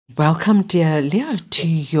Welcome, dear Leo, to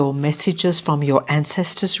your messages from your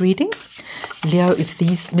ancestors reading. Leo, if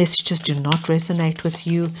these messages do not resonate with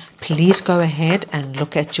you, please go ahead and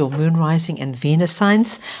look at your moon rising and Venus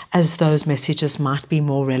signs, as those messages might be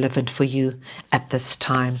more relevant for you at this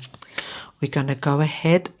time. We're going to go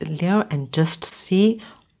ahead, Leo, and just see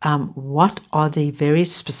what are the very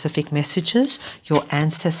specific messages your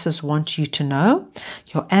ancestors want you to know.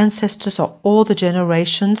 Your ancestors are all the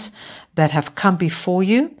generations that have come before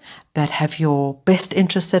you, that have your best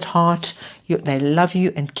interest at heart. They love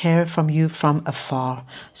you and care from you from afar.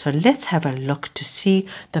 So let's have a look to see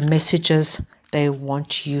the messages they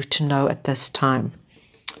want you to know at this time.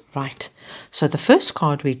 Right, so the first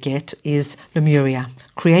card we get is Lemuria,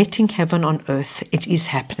 creating heaven on earth. It is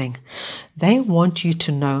happening. They want you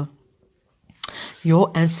to know,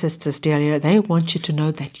 your ancestors, dear Leo, they want you to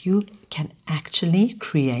know that you can actually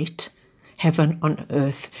create heaven on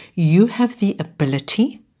earth. You have the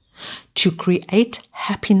ability to create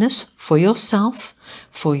happiness for yourself,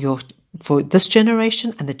 for this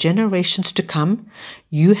generation and the generations to come.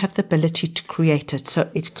 You have the ability to create it.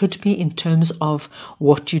 So it could be in terms of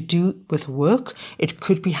what you do with work. It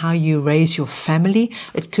could be how you raise your family.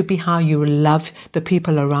 It could be how you love the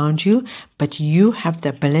people around you. But you have the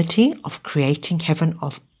ability of creating heaven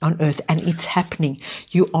on earth, and it's happening.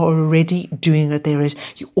 You are already doing it.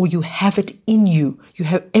 You have it in you. You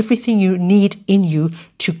have everything you need in you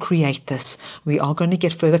to create this. We are going to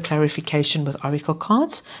get further clarification with oracle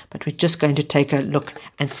cards, but we're just going to take a look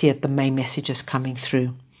and see at the main messages coming through.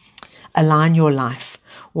 Align your life.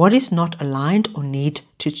 What is not aligned or needs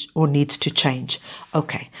to change?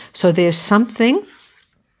 Okay, so there's something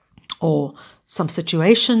or some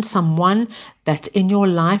situation, someone that's in your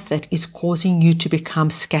life that is causing you to become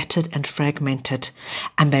scattered and fragmented.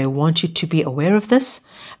 And they want you to be aware of this,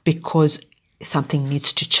 because something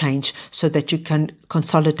needs to change so that you can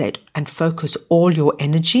consolidate and focus all your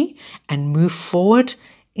energy and move forward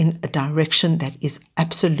in a direction that is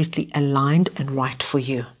absolutely aligned and right for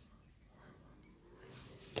you.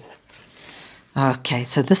 Okay,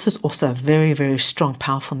 so this is also a very, very strong,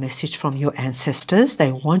 powerful message from your ancestors.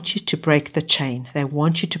 They want you to break the chain. They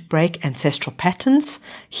want you to break ancestral patterns,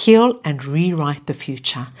 heal and rewrite the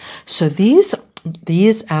future. So these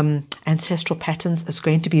ancestral patterns is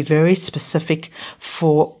going to be very specific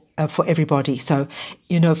for everybody. So,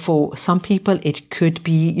 for some people, it could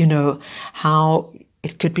be, how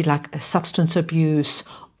it could be like a substance abuse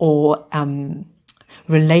or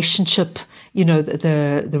relationship,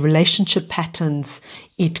 the relationship patterns.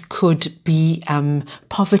 It could be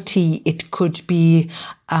poverty. It could be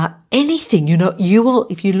anything. You will,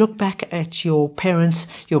 if you look back at your parents,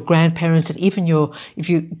 your grandparents, and even if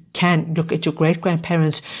you can look at your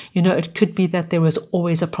great-grandparents, it could be that there was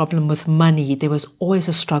always a problem with money. There was always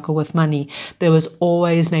a struggle with money. There was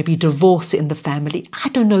always maybe divorce in the family. I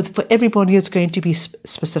don't know. For everybody, it's going to be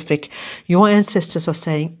specific. Your ancestors are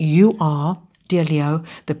saying you are, dear Leo,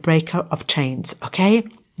 the breaker of chains, okay?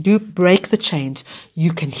 You break the chains.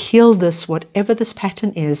 You can heal this, whatever this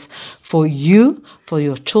pattern is, for you, for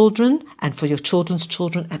your children, and for your children's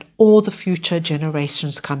children, and all the future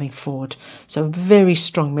generations coming forward. So very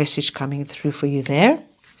strong message coming through for you there.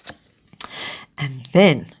 And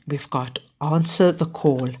then we've got answer the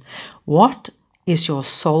call. What is your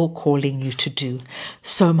soul calling you to do?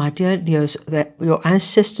 So my dear Leos, that your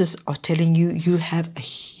ancestors are telling you, you have a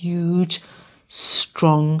huge,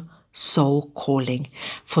 strong soul calling.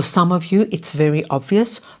 For some of you, it's very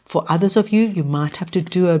obvious. For others of you, you might have to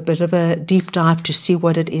do a bit of a deep dive to see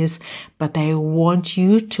what it is, but they want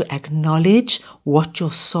you to acknowledge what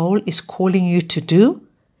your soul is calling you to do,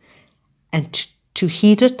 and to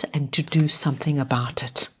heed it and to do something about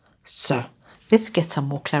it. So let's get some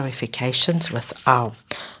more clarifications with our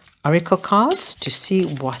oracle cards to see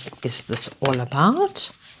what is this all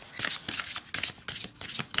about.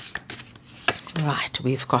 Right,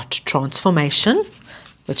 we've got transformation,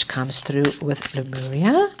 which comes through with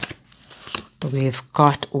Lemuria. We've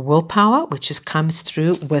got willpower, which comes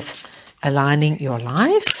through with aligning your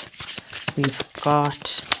life. We've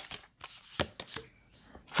got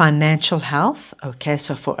financial health. Okay,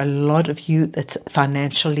 so for a lot of you, that's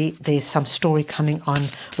financially, there's some story coming on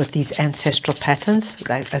with these ancestral patterns.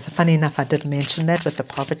 As funny enough, I did mention that with the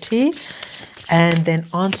poverty. And then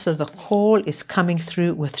answer the call is coming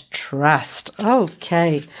through with trust.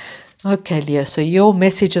 Okay, Leo, so your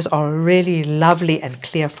messages are really lovely and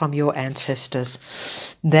clear from your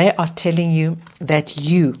ancestors. They are telling you that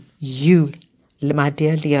you, my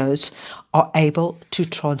dear Leos, are able to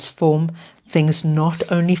transform things not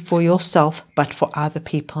only for yourself but for other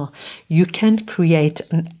people. You can create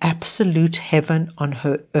an absolute heaven on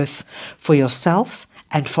earth for yourself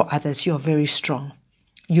and for others. You're very strong.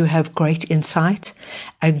 You have great insight,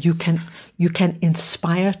 and you can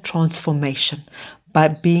inspire transformation by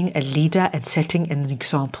being a leader and setting an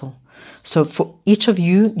example. So for each of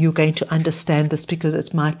you, you're going to understand this because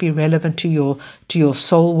it might be relevant to your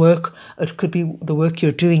soul work. It could be the work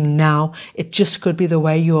you're doing now. It just could be the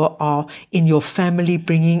way you are in your family,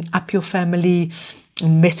 bringing up your family,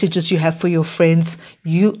 messages you have for your friends.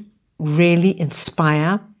 You really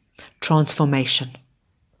inspire transformation.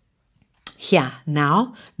 Here,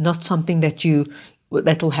 now, not something that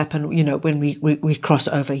will happen, when we cross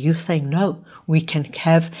over. You're saying, no, we can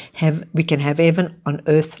have heaven on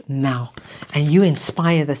earth now. And you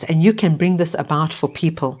inspire this, and you can bring this about for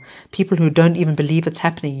people who don't even believe it's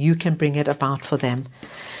happening. You can bring it about for them.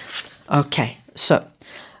 Okay, so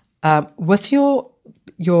with your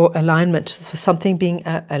alignment, for something being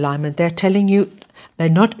alignment, they're telling you, they're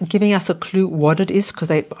not giving us a clue what it is, because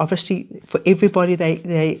they obviously, for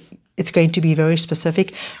everybody, it's going to be very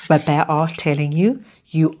specific, but they are telling you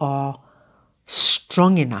are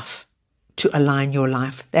strong enough to align your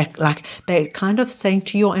life. They're kind of saying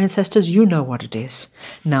to your ancestors, you know what it is.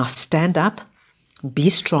 Now stand up, be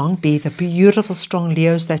strong, be the beautiful, strong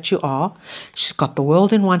Leos that you are. She's got the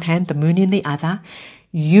world in one hand, the moon in the other.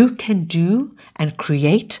 You can do and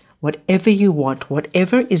create whatever you want,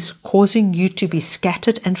 whatever is causing you to be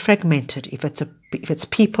scattered and fragmented. If it's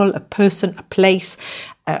people, a person, a place,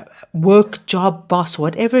 work, job, boss,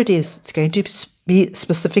 whatever it is, it's going to be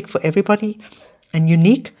specific for everybody and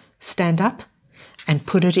unique. Stand up and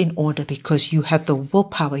put it in order, because you have the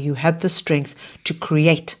willpower, you have the strength to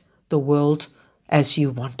create the world as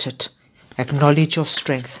you want it. Acknowledge your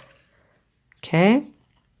strength. Okay?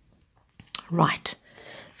 Right.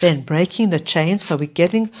 Then breaking the chains. So we're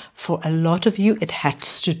getting, for a lot of you, it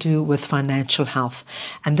has to do with financial health.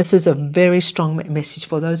 And this is a very strong message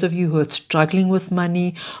for those of you who are struggling with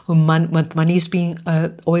money, with money is being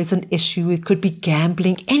always an issue. It could be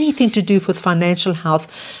gambling, anything to do with financial health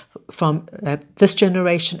from this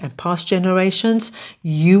generation and past generations.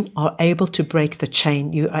 You are able to break the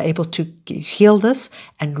chain. You are able to heal this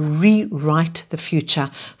and rewrite the future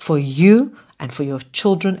for you and for your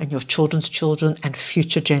children and your children's children and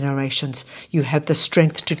future generations. You have the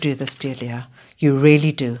strength to do this, dear Leo. You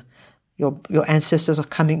really do. Your ancestors are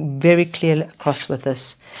coming very clearly across with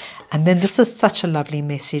this. And then this is such a lovely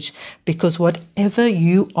message, because whatever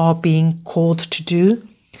you are being called to do,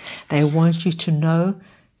 they want you to know,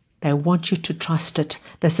 they want you to trust it.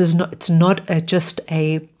 It's not just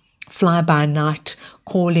a fly-by-night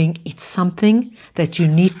calling. It's something that you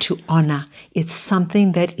need to honor. It's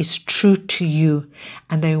something that is true to you.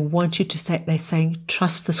 And they want you to say, they're saying,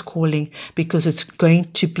 trust this calling, because it's going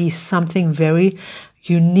to be something very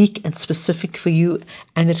unique and specific for you.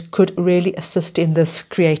 And it could really assist in this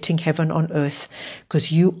creating heaven on earth, because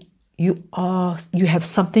you have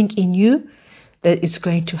something in you that is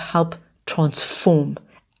going to help transform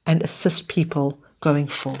and assist people going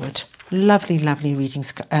forward. Lovely, lovely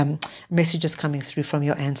readings, messages coming through from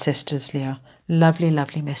your ancestors, Leo. Lovely,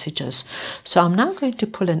 lovely messages. So I'm now going to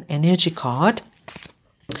pull an energy card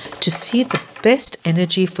to see the best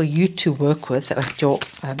energy for you to work with, that your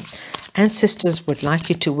ancestors would like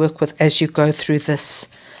you to work with as you go through this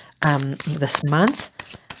this month,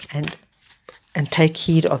 and take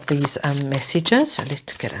heed of these messages. So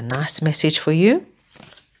let's get a nice message for you.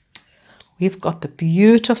 We've got the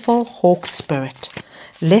beautiful hawk spirit.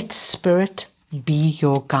 Let spirit be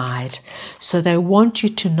your guide. So they want you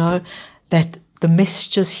to know that the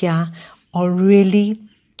messages here are really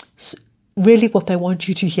what they want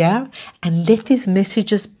you to hear, and let these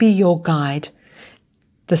messages be your guide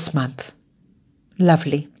this month.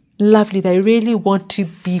 Lovely, lovely. They really want to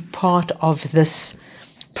be part of this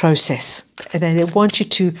process. They want you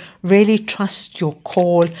to really trust your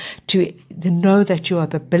call, to know that you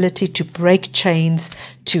have the ability to break chains,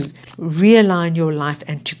 to realign your life,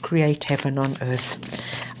 and to create heaven on earth.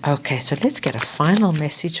 Okay, so let's get a final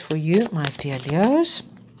message for you, my dear Leos.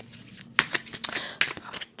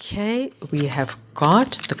 Okay, we have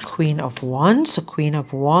got the Queen of Wands. The Queen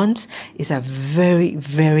of Wands is a very,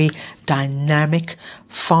 very dynamic,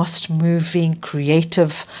 fast-moving,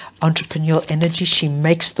 creative, entrepreneurial energy. She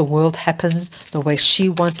makes the world happen the way she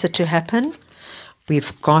wants it to happen.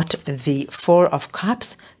 We've got the Four of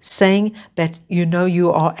Cups, saying that,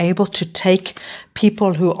 you are able to take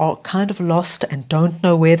people who are kind of lost and don't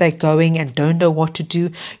know where they're going and don't know what to do.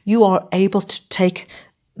 You are able to take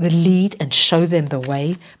the lead and show them the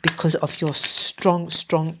way because of your strong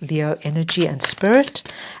Leo energy and spirit.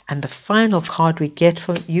 And the final card we get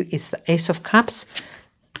from you is the Ace of Cups.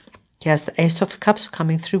 Here's the Ace of Cups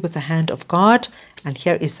coming through with the Hand of God And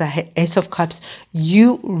here is the Ace of Cups.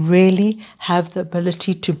 You really have the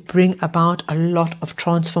ability to bring about a lot of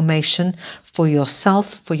transformation for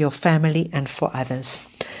yourself, for your family, and for others.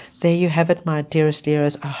 There you have it, my dearest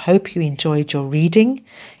Leos. I hope you enjoyed your reading.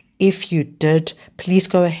 If you did, please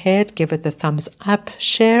go ahead, give it the thumbs up,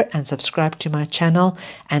 share, and subscribe to my channel.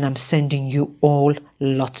 And I'm sending you all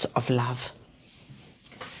lots of love.